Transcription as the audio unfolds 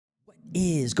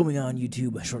Is going on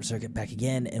YouTube? Short Circuit back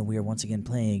again, and we are once again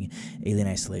playing Alien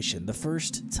Isolation. The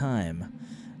first time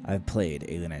I've played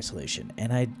Alien Isolation,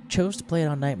 and I chose to play it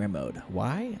on Nightmare mode.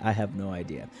 Why? I have no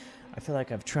idea. I feel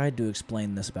like I've tried to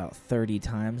explain this about 30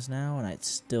 times now, and it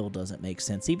still doesn't make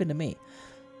sense, even to me.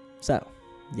 So,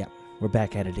 yeah, we're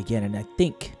back at it again, and I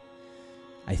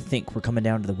think we're coming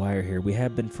down to the wire here. We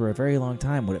have been for a very long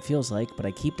time, what it feels like, but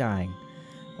I keep dying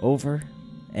over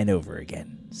and over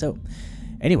again. So,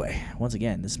 anyway, once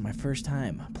again, this is my first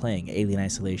time playing Alien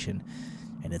Isolation,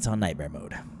 and it's on Nightmare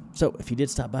mode. So, if you did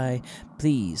stop by,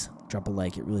 please drop a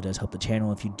like. It really does help the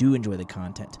channel if you do enjoy the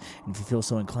content. And if you feel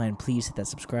so inclined, please hit that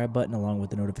subscribe button along with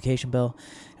the notification bell.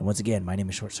 And once again, my name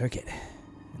is Short Circuit,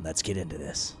 and let's get into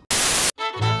this.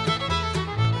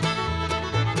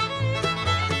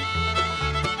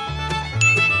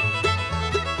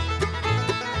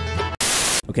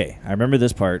 Okay, I remember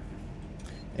this part.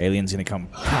 Alien's gonna come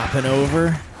popping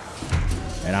over,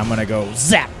 and I'm gonna go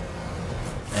zap,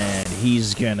 and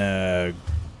he's gonna,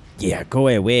 yeah, go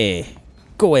away,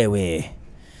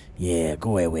 yeah,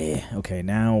 go away. Okay,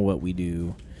 now what we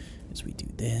do is we do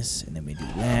this, and then we do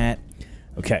that.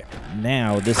 Okay,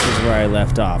 now this is where I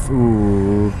left off.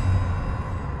 Ooh.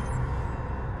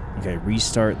 Okay,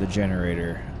 restart the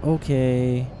generator.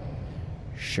 Okay,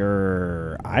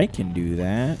 sure, I can do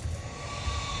that.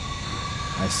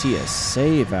 I see a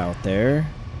save out there.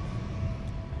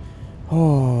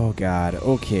 Oh, God.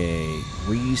 Okay.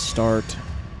 Restart.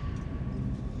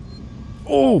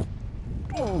 Oh!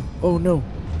 Oh! Oh, no.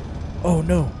 Oh,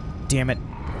 no. Damn it.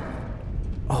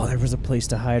 Oh, there was a place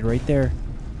to hide right there.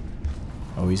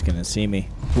 Oh, he's going to see me.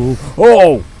 Ooh.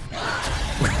 Oh!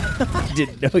 I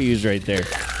didn't know he was right there.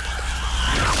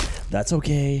 That's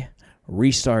okay.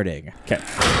 Restarting. Okay.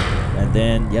 And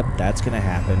then, yep, that's going to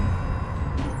happen.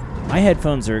 My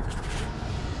headphones are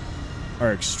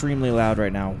extremely loud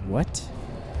right now. What?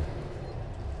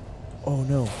 Oh,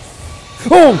 no.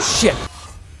 Oh, shit!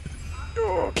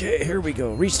 Okay, here we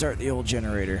go. Restart the old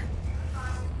generator.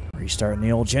 Restarting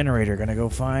the old generator. Gonna go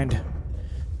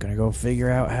figure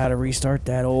out how to restart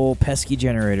that old pesky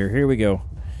generator. Here we go.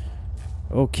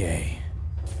 Okay.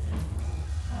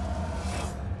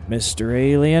 Mr.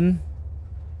 Alien.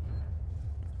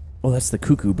 Oh, that's the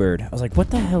cuckoo bird. I was like,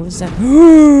 what the hell is that?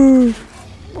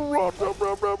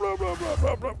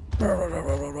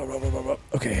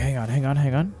 Okay, hang on.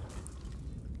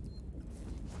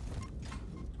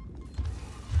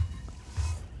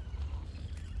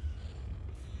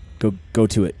 Go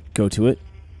to it. Go to it.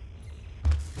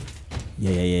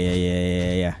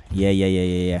 Yeah.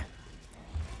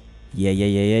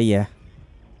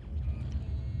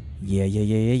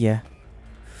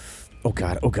 Oh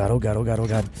god.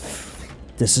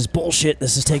 This is bullshit.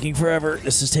 This is taking forever.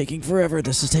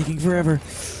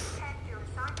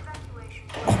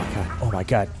 Oh my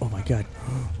god.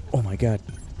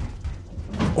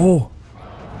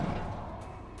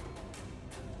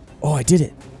 Oh, I did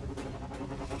it.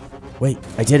 Wait,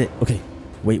 I did it. Okay.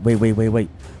 Wait.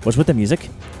 What's with the music?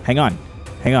 Hang on.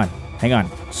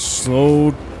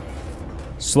 Slow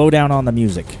down on the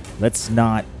music. Let's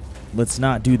not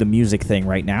do the music thing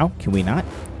right now. Can we not?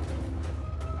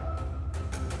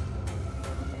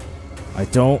 I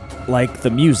don't like the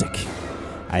music.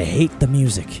 I hate the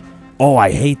music. Oh,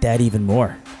 I hate that even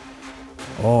more.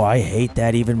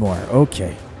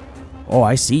 Okay. Oh,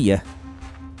 I see ya.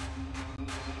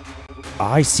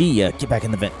 Get back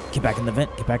in the vent.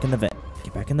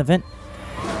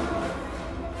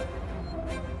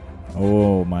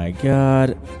 Oh my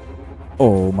god.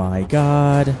 Oh my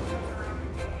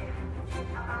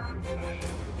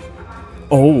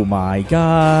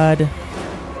god.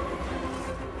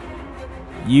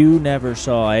 You never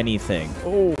saw anything.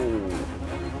 Oh.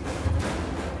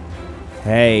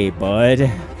 Hey,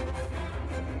 bud.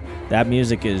 That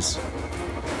music is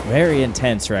very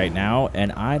intense right now,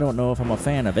 and I don't know if I'm a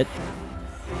fan of it.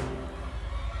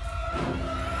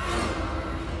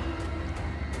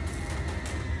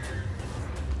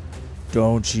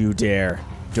 Don't you dare.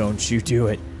 Don't you do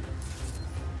it.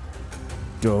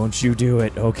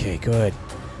 Okay, good.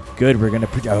 We're gonna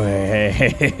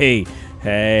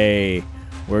hey.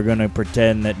 We're gonna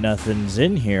pretend that nothing's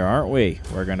in here, aren't we?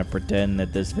 We're gonna pretend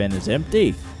that this vent is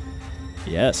empty.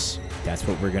 Yes, that's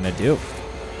what we're gonna do.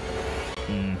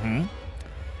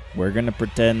 We're gonna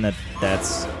pretend that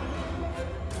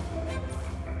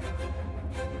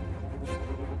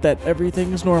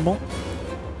everything's normal.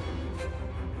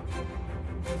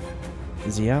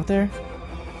 Is he out there?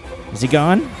 Is he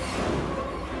gone?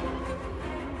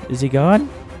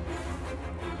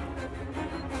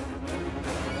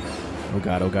 Oh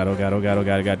god.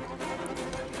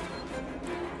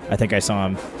 I think I saw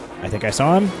him. I think I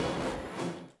saw him.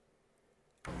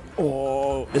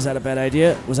 Oh, is that a bad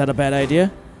idea? Was that a bad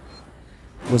idea?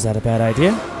 Was that a bad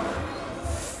idea?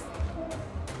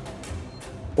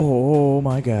 Oh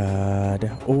my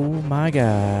god. Oh my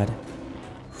god.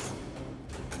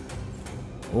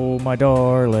 Oh my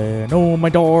darling. Oh my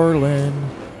darling.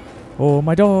 Oh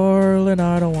my darling,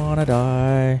 I don't wanna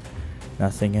die.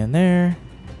 Nothing in there.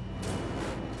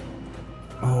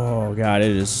 Oh god,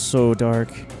 it is so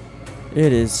dark.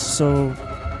 It is so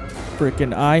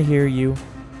freaking. I hear you.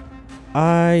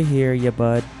 I hear you,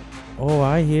 bud. Oh,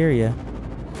 I hear you.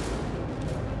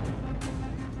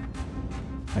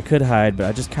 I could hide, but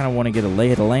I just kind of want to get a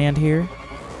lay of the land here.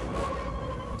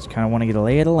 Just kind of want to get a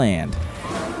lay of the land.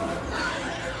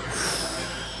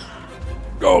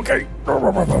 Okay.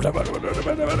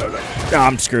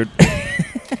 I'm screwed.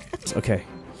 Okay.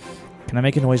 Can I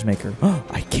make a noisemaker? Oh,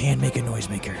 I can make a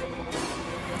noisemaker.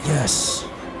 Yes.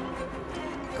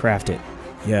 Craft it.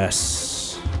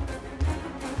 Yes.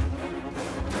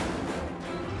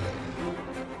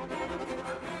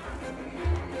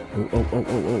 Oh, oh, oh, oh,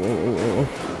 oh, oh, oh, oh.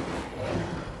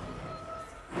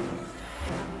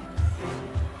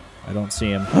 I don't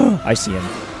see him. I see him.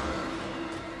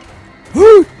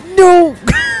 No!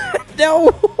 No!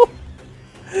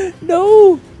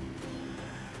 No!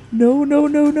 No, no,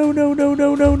 no, no, no, no,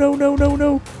 no, no, no, no, no,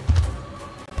 no.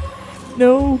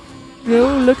 No.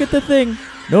 No, look at the thing.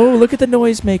 No, look at the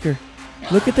noisemaker.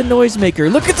 Look at the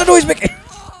noisemaker. Look at the noisemaker.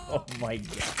 Oh my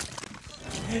god.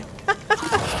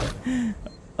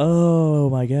 Oh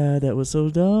my god, that was so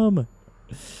dumb.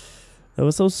 That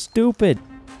was so stupid.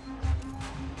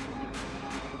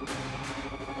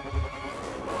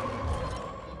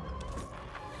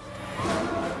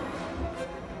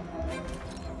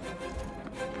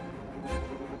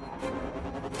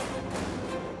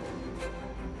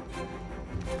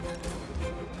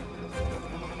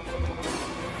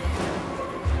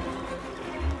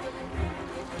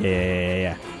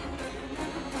 Yeah.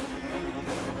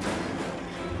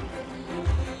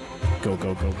 Go,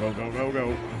 go, go, go, go, go,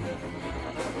 go.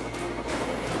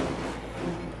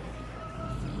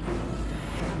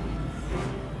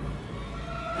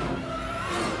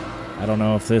 I don't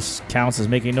know if this counts as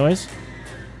making noise.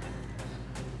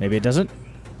 Maybe it doesn't.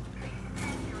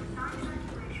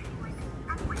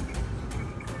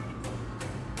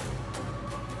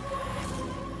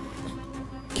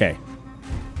 Okay.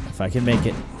 If I can make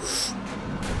it.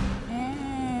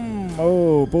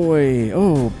 Oh boy.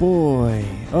 Oh boy.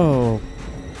 Oh.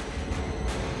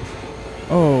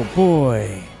 Oh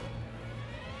boy.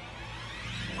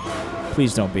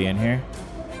 Please don't be in here.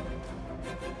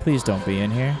 Please don't be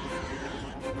in here.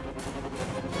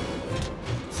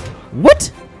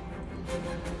 What?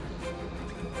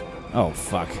 Oh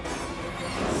fuck.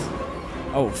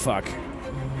 Oh fuck.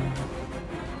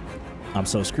 I'm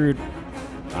so screwed.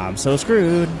 I'm so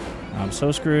screwed. I'm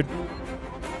so screwed.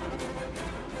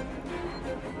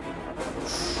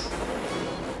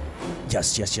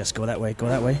 Yes, yes, yes. Go that way. Go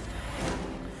that way.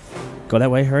 Go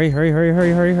that way. Hurry, hurry, hurry,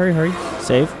 hurry, hurry, hurry, hurry.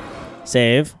 Save.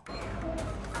 Save.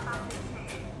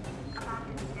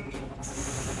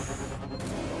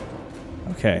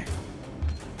 Okay.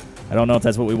 I don't know if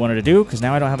that's what we wanted to do, because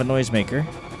now I don't have a noisemaker.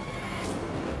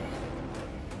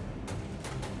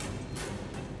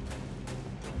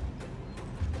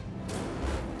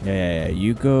 Yeah.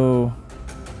 You go...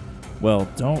 Well,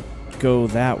 don't go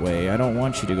that way. I don't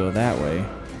want you to go that way.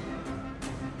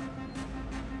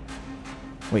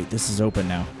 Wait, this is open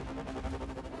now.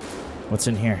 What's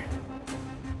in here?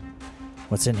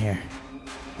 What's in here?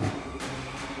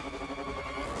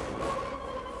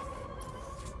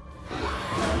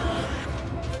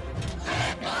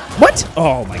 What?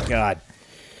 Oh my god.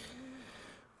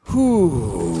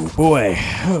 Whew, boy.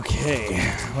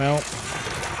 Okay. Well,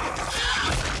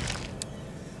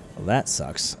 that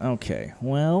sucks. Okay.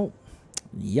 Well,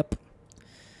 yep.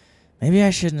 Maybe I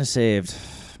shouldn't have saved.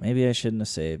 Maybe I shouldn't have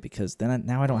saved, because then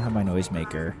now I don't have my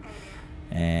noisemaker.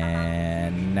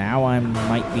 And now I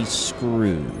might be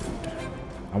screwed.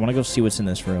 I want to go see what's in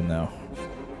this room, though.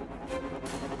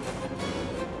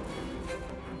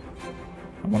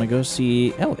 I want to go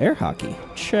see... Oh, air hockey.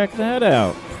 Check that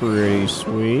out. Pretty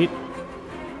sweet.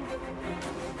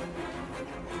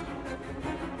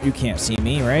 You can't see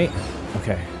me, right?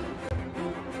 Okay.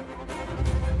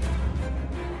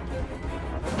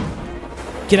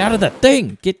 Get out of that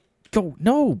thing! Go,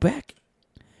 no, back.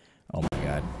 Oh my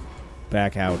god.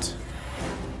 Back out.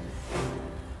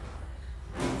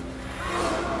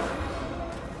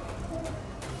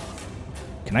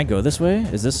 Can I go this way?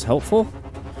 Is this helpful?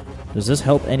 Does this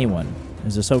help anyone?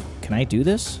 Is this so? Can I do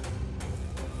this?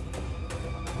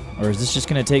 Or is this just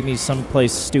going to take me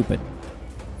someplace stupid?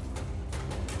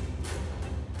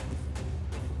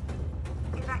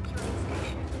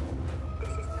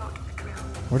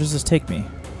 Where does this take me?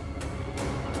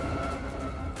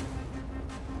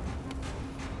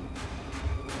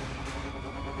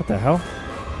 What the hell?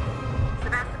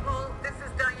 Sebastopol, this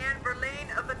is Diane Verlaine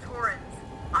of the Torrens.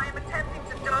 I am attempting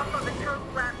to dock on the tow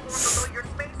platform below your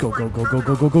space Go, go, flight go, go,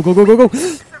 go, terminal. go, go, go, go,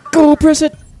 go! Go, press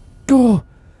it! Go!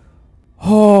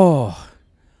 Oh!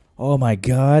 Oh my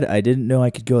god, I didn't know I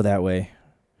could go that way.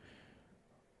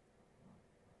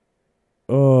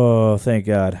 Oh, thank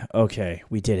god. Okay,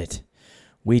 we did it.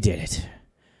 We did it.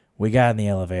 We got in the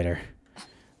elevator.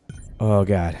 Oh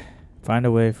god. Find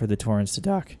a way for the Torrens to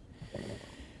dock.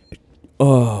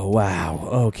 Oh, wow.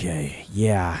 Okay.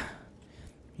 Yeah.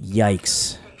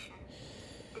 Yikes.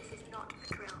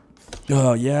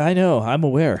 Oh, yeah, I know. I'm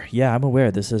aware. Yeah, I'm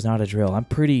aware this is not a drill. I'm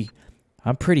pretty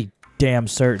damn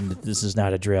certain that this is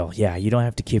not a drill. Yeah, you don't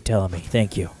have to keep telling me.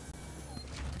 Thank you.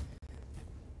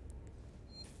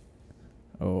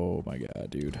 Oh my god,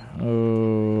 dude.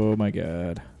 Oh my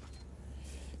god.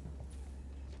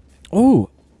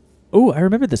 Oh! Oh, I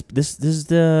remember this. This is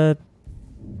the...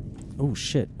 Oh,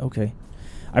 shit. Okay.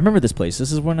 I remember this place.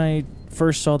 This is when I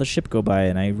first saw the ship go by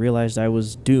and I realized I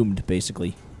was doomed,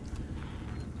 basically.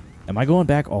 Am I going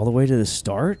back all the way to the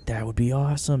start? That would be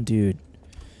awesome, dude.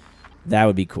 That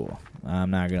would be cool.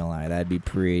 I'm not gonna lie. That'd be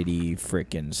pretty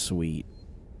freaking sweet.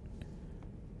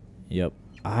 Yep.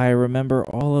 I remember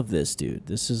all of this, dude.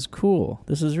 This is cool.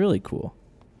 This is really cool.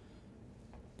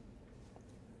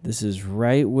 This is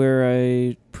right where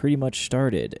I pretty much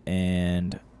started,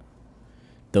 and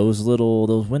those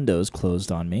windows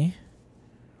closed on me,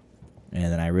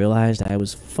 and then I realized I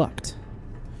was fucked.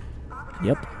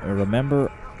 Yep, I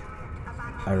remember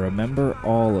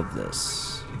all of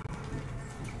this.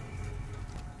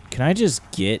 Can I just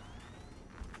get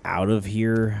out of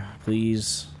here,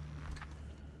 please?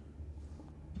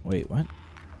 Wait, what?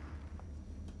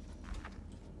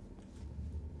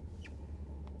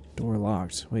 Door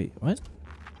locked. Wait, what?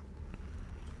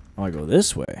 Oh, I go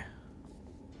this way.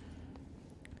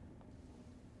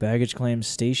 Baggage claim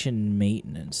station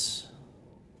maintenance.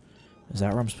 Is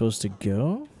that where I'm supposed to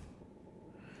go?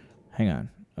 Hang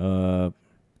on.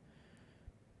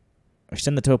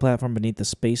 Extend the tow platform beneath the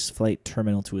space flight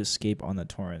terminal to escape on the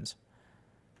Torrens.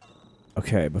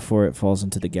 Okay, before it falls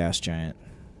into the gas giant.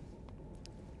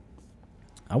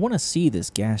 I want to see this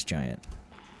gas giant.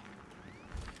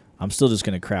 I'm still just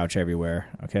going to crouch everywhere,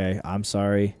 okay? I'm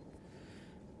sorry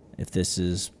if this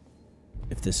is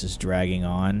dragging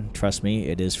on. Trust me,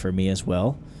 it is for me as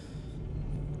well.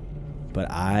 But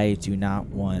I do not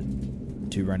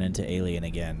want to run into Alien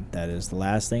again. That is the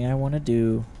last thing I want to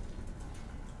do.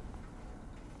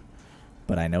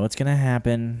 But I know it's going to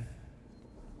happen.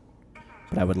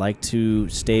 But I would like to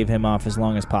stave him off as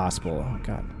long as possible. Oh,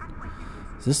 God.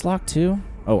 Is this locked too?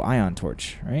 Oh, ion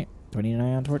torch, right? Do I need an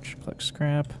ion torch? Collect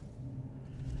scrap.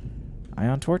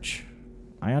 Ion torch?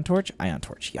 Ion torch? Ion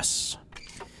torch, yes.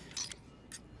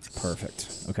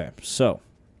 Perfect. Okay, so.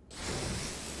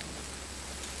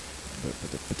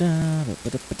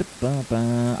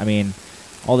 I mean,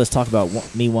 all this talk about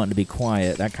me wanting to be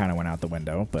quiet, that kind of went out the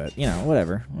window. But, you know,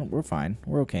 whatever. We're fine.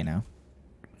 We're okay now.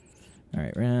 All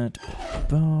right, right.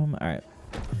 Boom. All right.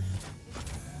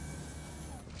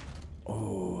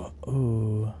 Oh,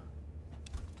 oh.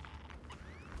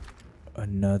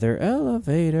 Another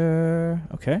elevator.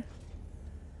 Okay.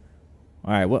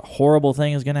 All right, what horrible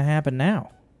thing is going to happen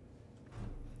now?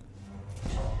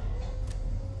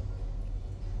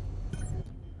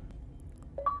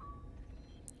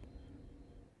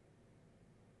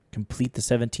 Complete the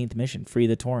 17th mission. Free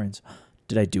the Torrens.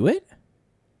 Did I do it?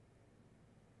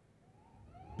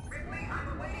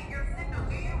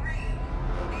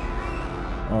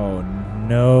 Oh,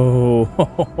 no.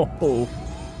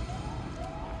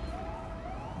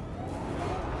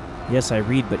 Yes, I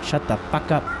read, but shut the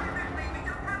fuck up.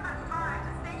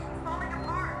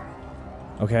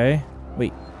 Okay.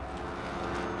 Wait.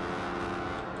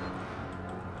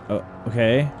 Oh,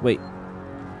 okay. Wait.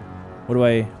 What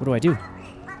do I do?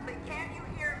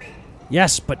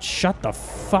 Yes, but shut the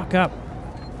fuck up.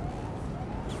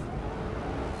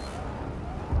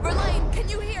 Verlaine, can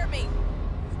you hear me?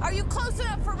 Are you close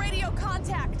enough for radio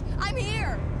contact? I'm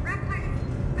here. Ripley,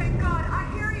 thank God, I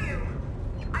hear you.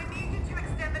 I need you to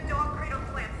extend the dog cradle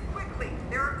clamps quickly.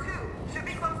 There are two. Should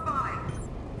be close by.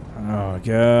 Oh,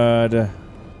 God.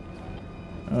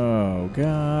 Oh,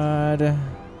 God.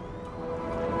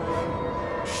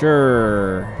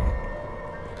 Sure.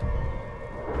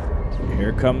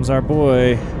 Here comes our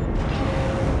boy.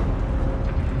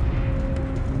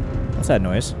 What's that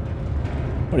noise?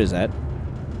 What is that?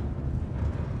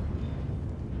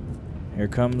 Here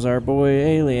comes our boy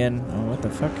alien. Oh, what the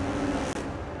fuck?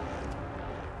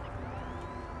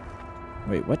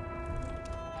 Wait, what?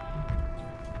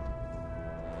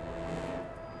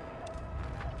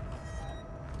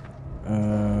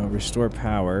 Restore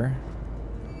power.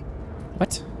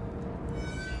 What?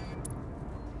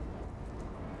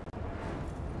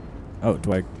 Oh,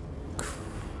 do I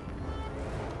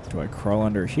crawl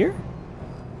under here?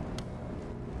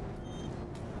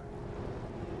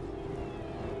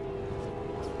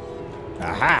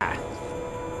 Aha!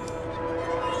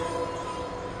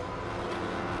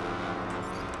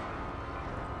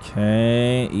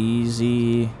 Okay,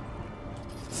 easy.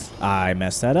 I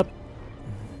messed that up.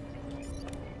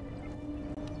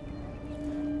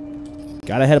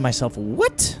 Got ahead of myself.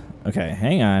 What? Okay,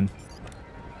 hang on.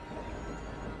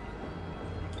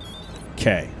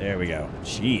 Okay, there we go.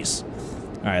 Jeez.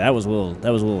 All right, that was a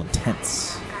little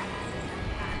intense.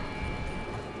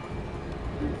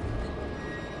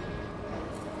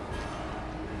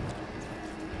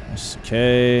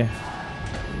 Okay.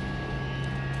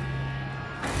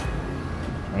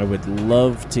 I would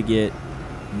love to get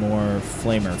more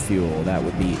flamer fuel. That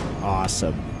would be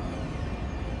awesome.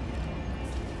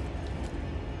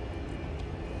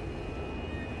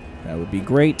 That would be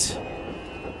great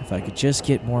if I could just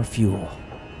get more fuel.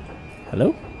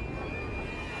 Hello?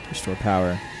 Restore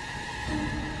power.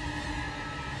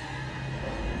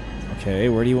 Okay,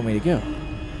 where do you want me to go?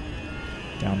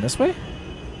 Down this way?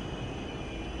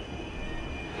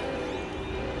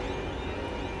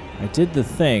 I did the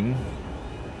thing.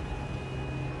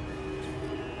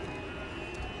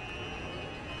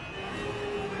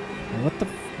 What the?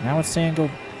 Now it's saying go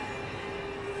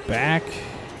back.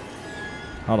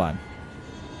 Hold on.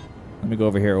 Let me go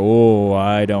over here. Oh,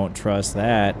 I don't trust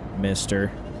that,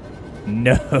 mister.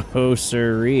 No,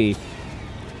 siree.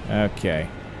 Okay.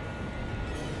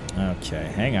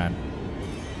 Okay, hang on.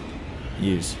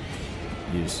 Use.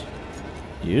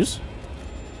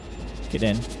 Get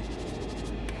in.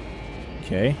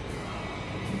 Okay.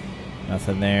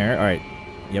 Nothing there. All right.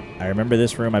 Yep, I remember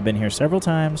this room. I've been here several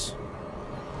times.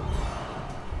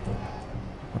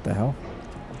 What the hell?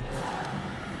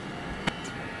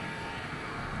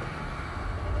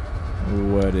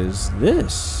 What is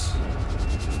this?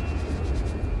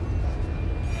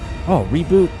 Oh,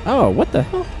 reboot. Oh, what the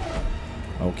hell?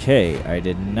 Okay, I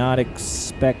did not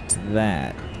expect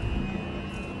that.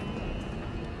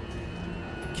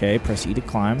 Okay, press E to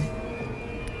climb.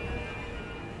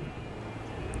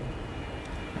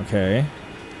 Okay,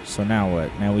 so now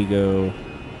what? Now we go...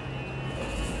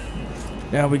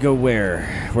 Now we go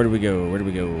where? Where do we go? Where do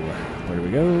we go? Where do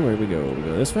we go? Where do we go? We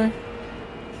go this way?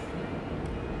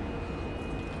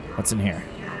 What's in here?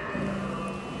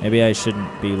 Maybe I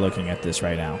shouldn't be looking at this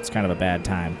right now. It's kind of a bad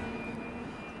time.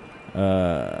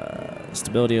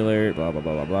 Stability alert, blah, blah,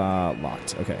 blah, blah, blah.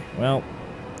 Locked. Okay, well,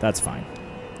 that's fine.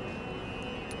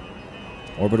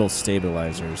 Orbital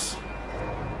stabilizers.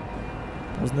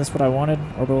 Wasn't this what I wanted?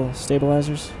 Orbital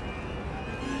stabilizers?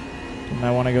 Didn't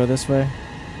I want to go this way?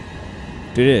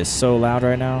 Dude, it is so loud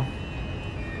right now.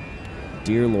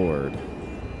 Dear Lord.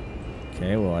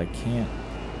 Okay, well, I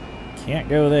can't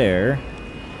go there.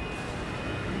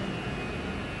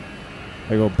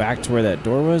 I go back to where that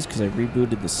door was because I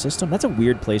rebooted the system. That's a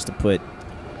weird place to put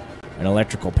an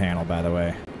electrical panel, by the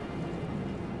way.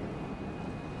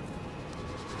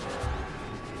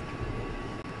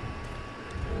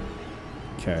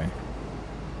 Okay.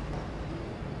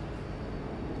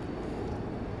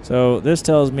 So this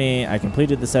tells me I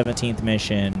completed the 17th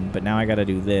mission, but now I gotta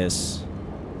do this.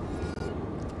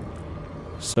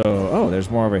 So, oh, there's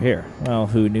more over here. Well,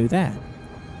 who knew that?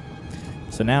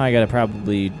 So now I gotta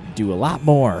probably do a lot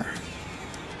more.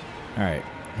 Alright,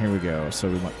 here we go. So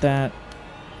we want that,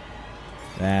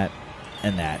 that,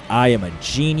 and that. I am a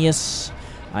genius.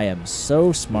 I am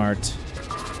so smart.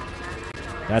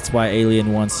 That's why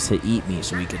Alien wants to eat me,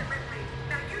 so he can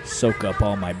soak up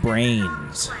all my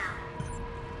brains.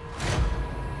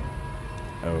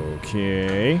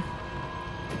 Okay.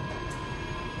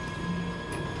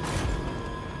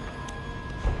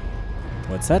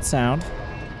 What's that sound?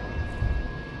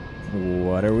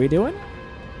 What are we doing?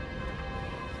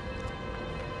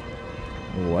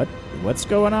 What's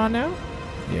going on now?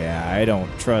 Yeah, I don't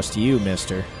trust you,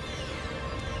 mister.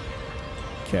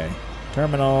 Okay.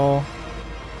 Terminal.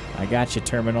 I got you,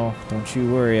 terminal. Don't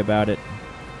you worry about it.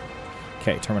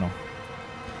 Okay, terminal.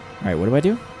 All right, what do I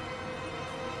do?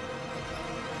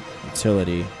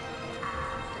 Utility.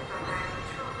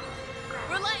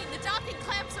 Relay, the docking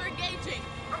clamps are engaging.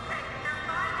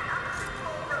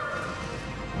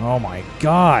 Oh my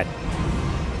God.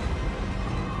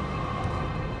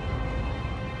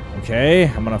 Okay,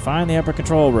 I'm gonna find the upper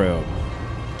control room.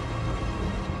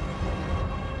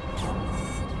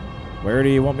 Where do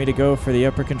you want me to go for the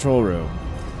upper control room?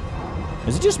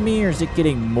 Is it just me, or is it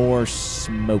getting more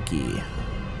smoky?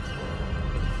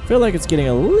 I feel like it's getting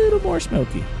a little more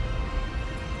smoky.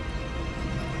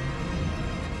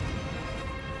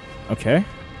 Okay.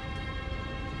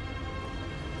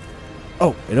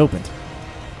 Oh, it opened.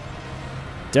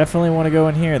 Definitely want to go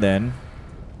in here then.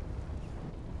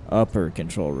 Upper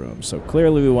control room. So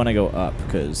clearly we want to go up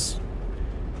because,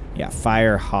 yeah,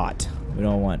 fire hot. We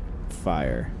don't want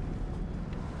fire.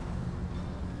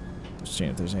 Let's see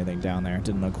if there's anything down there. It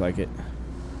didn't look like it.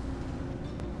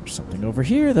 There's something over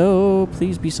here though.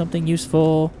 Please be something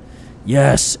useful.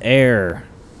 Yes, air.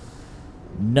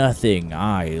 Nothing.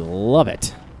 I love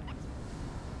it.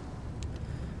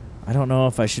 I don't know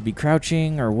if I should be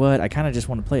crouching or what. I kind of just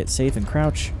want to play it safe and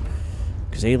crouch.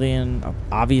 Because Alien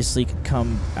obviously could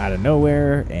come out of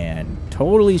nowhere and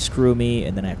totally screw me.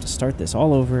 And then I have to start this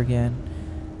all over again.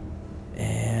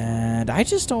 And I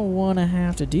just don't want to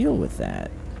have to deal with that.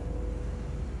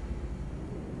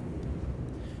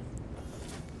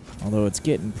 Although it's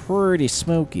getting pretty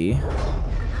smoky.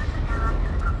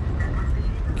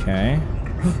 Okay.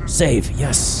 Save.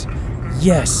 Yes.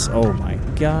 Yes. Oh my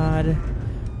god.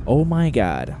 Oh my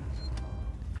god.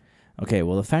 Okay,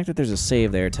 well the fact that there's a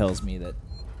save there tells me that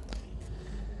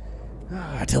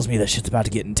shit's about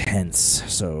to get intense.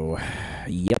 So,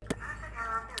 yep.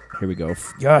 Here we go.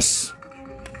 Yes.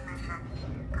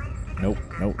 Nope,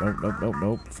 nope, nope, nope, nope,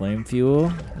 nope. Flame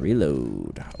fuel.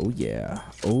 Reload. Oh yeah.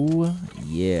 Oh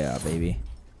yeah, baby.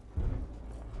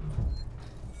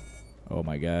 Oh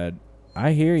my god.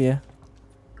 I hear you.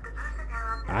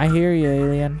 I hear you,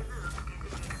 alien.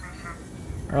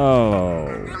 Oh.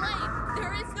 You're late.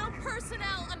 There is no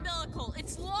personnel umbilical.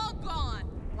 It's long gone.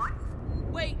 What?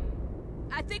 Wait.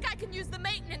 I think I can use the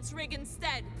maintenance rig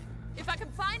instead. If I can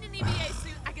find an EVA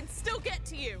suit, I can still get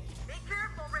to you. Be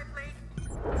careful, Ripley.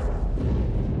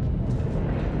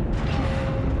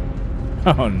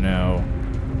 Oh no.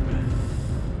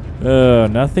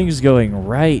 Nothing's going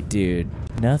right, dude.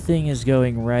 Nothing is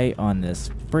going right on this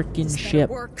frickin' ship.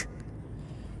 Work.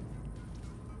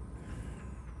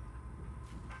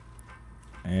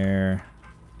 Air.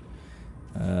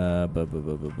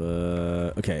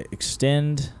 Okay,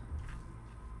 extend.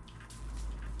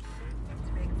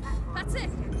 That's it.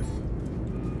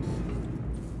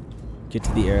 Get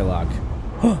to the airlock.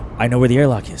 I know where the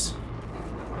airlock is.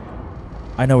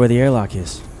 I know where the airlock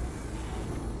is.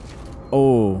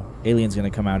 Oh, Alien's gonna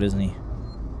come out, isn't he?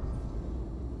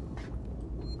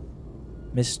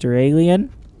 Mr.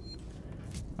 Alien?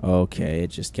 Okay, it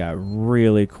just got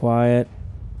really quiet.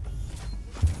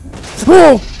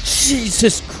 Oh,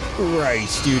 Jesus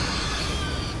Christ, dude.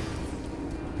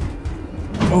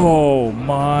 Oh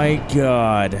my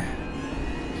god.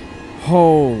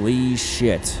 Holy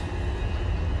shit.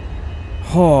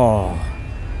 Oh.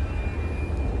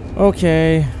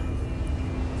 Okay.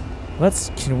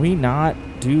 Can we not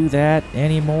do that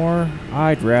anymore?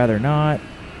 I'd rather not.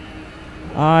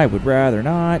 I would rather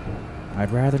not.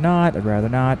 I'd rather not. I'd rather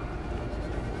not.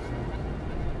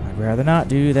 I'd rather not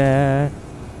do that.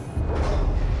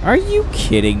 Are you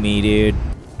kidding me, dude?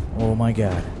 Oh my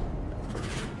god.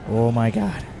 Oh my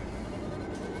god.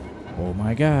 Oh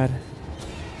my god.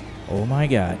 Oh my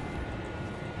god.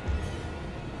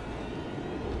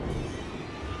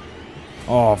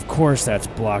 Oh, of course that's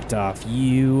blocked off,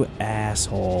 you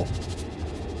asshole.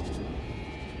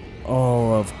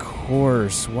 Oh, of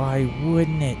course. Why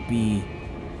wouldn't it be?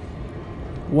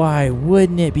 Why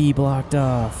wouldn't it be blocked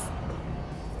off?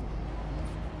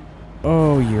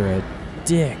 Oh, you're a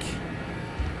dick.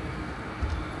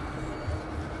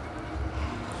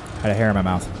 I had a hair in my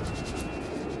mouth.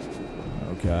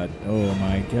 Oh god. Oh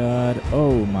my god.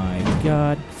 Oh my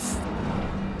god.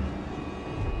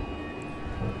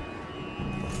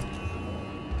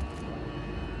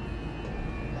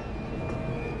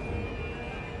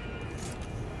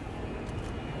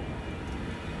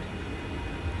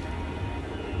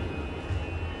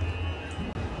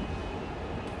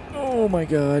 Oh my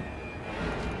god.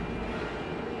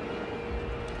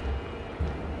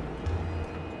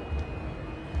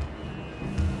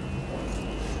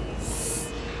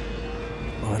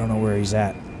 Oh, I don't know where he's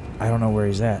at. I don't know where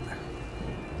he's at.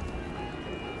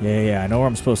 Yeah, I know where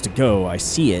I'm supposed to go. I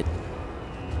see it.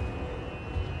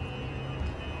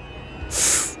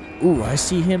 Ooh, I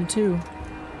see him too.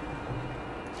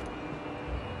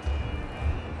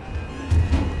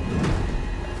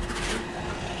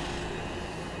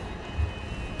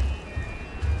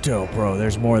 Oh, bro,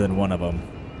 there's more than one of them.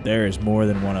 There is more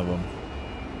than one of them.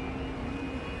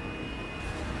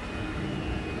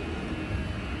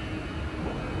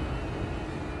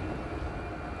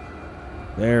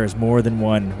 There's more than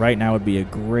one. Right now would be a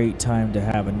great time to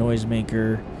have a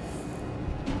noisemaker.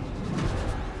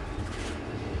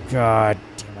 God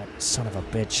damn it. Son of a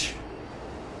bitch.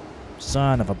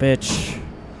 Son of a bitch.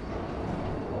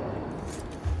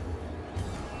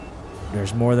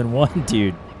 There's more than one,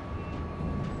 dude.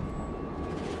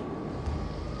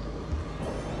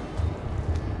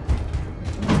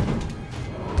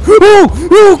 Oh!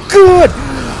 Oh, God!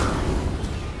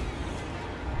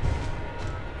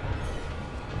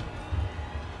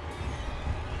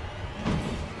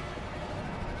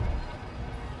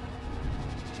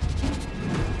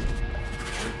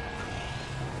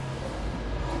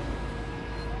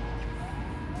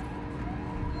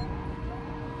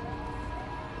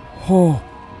 Oh.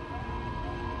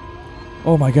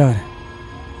 Oh my God.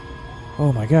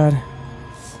 Oh my God.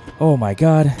 Oh my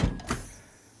God.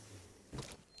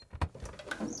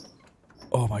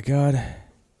 Oh my God.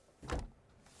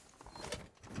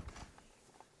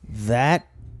 That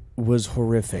was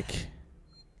horrific.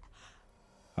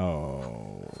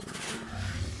 Oh.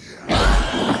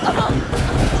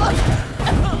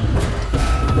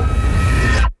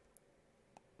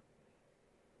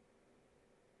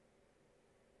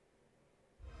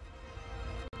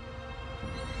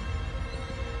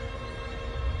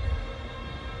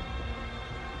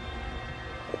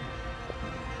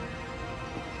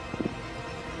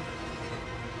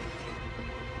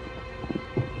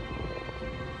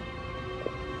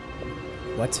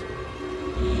 What?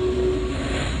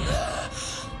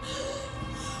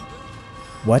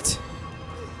 What?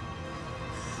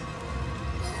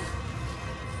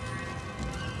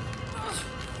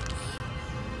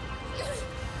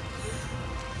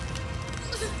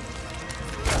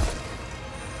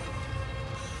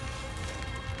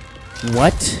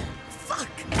 What?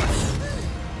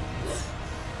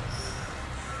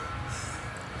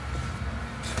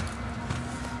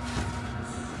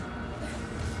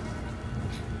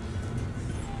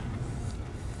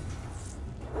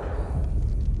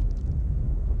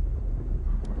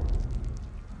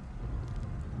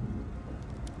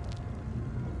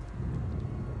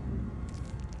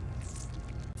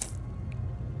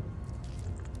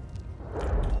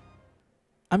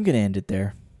 I'm going to end it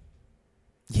there.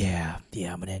 Yeah,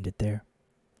 I'm going to end it there.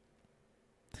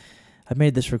 I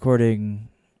made this recording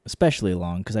especially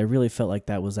long because I really felt like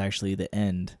that was actually the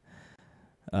end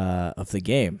of the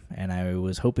game, and I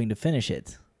was hoping to finish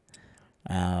it.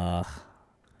 But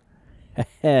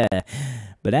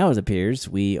now it appears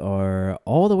we are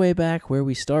all the way back where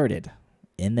we started,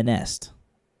 in the nest.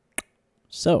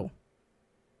 So,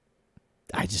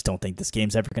 I just don't think this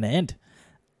game's ever going to end.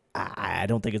 I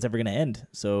don't think it's ever going to end.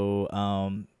 So,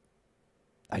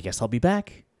 I guess I'll be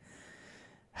back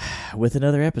with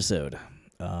another episode.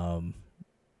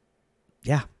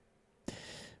 Yeah.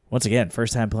 Once again,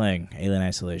 first time playing Alien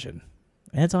Isolation.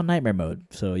 And it's on nightmare mode,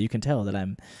 so you can tell that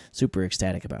I'm super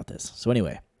ecstatic about this. So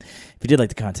anyway, if you did like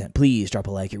the content, please drop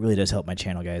a like. It really does help my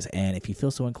channel, guys. And if you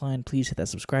feel so inclined, please hit that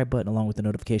subscribe button along with the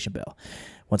notification bell.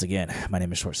 Once again, my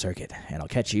name is Short Circuit, and I'll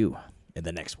catch you in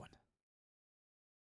the next one.